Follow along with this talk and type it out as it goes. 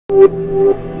Did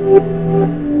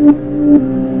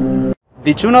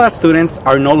you know that students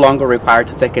are no longer required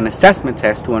to take an assessment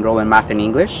test to enroll in math and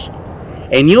English?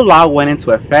 A new law went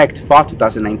into effect fall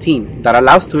 2019 that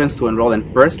allows students to enroll in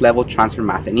first-level transfer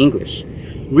math and English.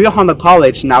 Rio Hondo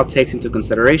College now takes into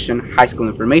consideration high school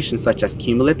information such as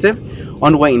cumulative,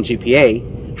 unweighted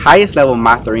GPA, highest level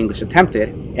math or English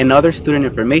attempted, and other student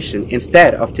information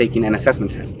instead of taking an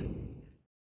assessment test.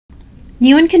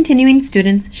 New and continuing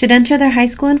students should enter their high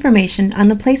school information on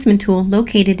the placement tool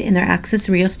located in their Access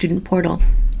Rio student portal.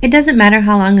 It doesn't matter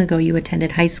how long ago you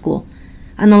attended high school.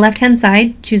 On the left-hand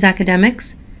side, choose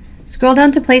Academics. Scroll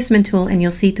down to Placement tool and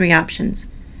you'll see 3 options.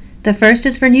 The first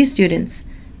is for new students.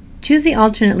 Choose the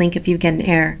alternate link if you get an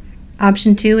error.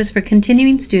 Option 2 is for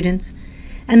continuing students.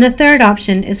 And the third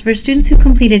option is for students who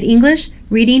completed English,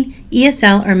 Reading,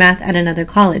 ESL, or Math at another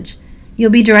college.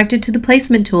 You'll be directed to the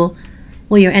Placement tool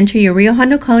where you enter your Rio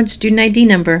Hondo College student ID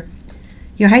number,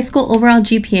 your high school overall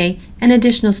GPA, and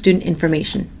additional student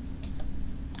information.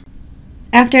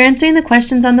 After answering the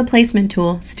questions on the Placement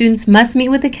tool, students must meet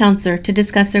with the counselor to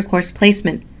discuss their course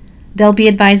placement. They'll be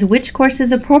advised which course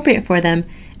is appropriate for them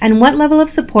and what level of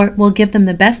support will give them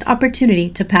the best opportunity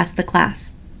to pass the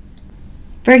class.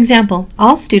 For example,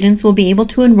 all students will be able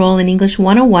to enroll in English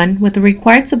 101 with the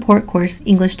required support course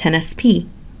English 10 SP.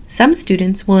 Some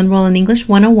students will enroll in English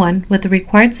 101 with the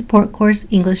required support course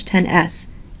English 10S,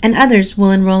 and others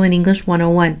will enroll in English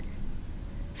 101.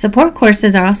 Support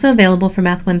courses are also available for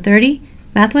Math 130,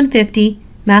 Math 150,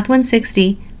 Math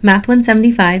 160, Math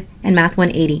 175, and Math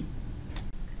 180.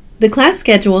 The class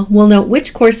schedule will note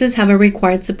which courses have a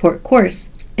required support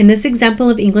course. In this example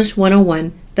of English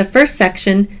 101, the first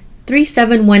section,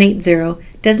 37180,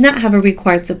 does not have a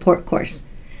required support course.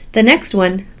 The next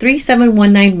one,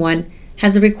 37191,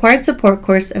 has a required support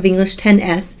course of English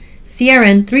 10S,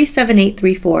 CRN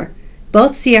 37834.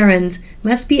 Both CRNs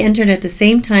must be entered at the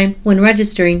same time when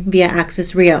registering via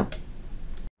Access Rio.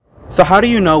 So how do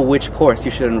you know which course you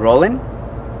should enroll in?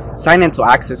 Sign into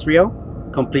Access Rio,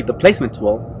 complete the placement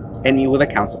tool, and meet with a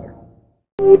counselor.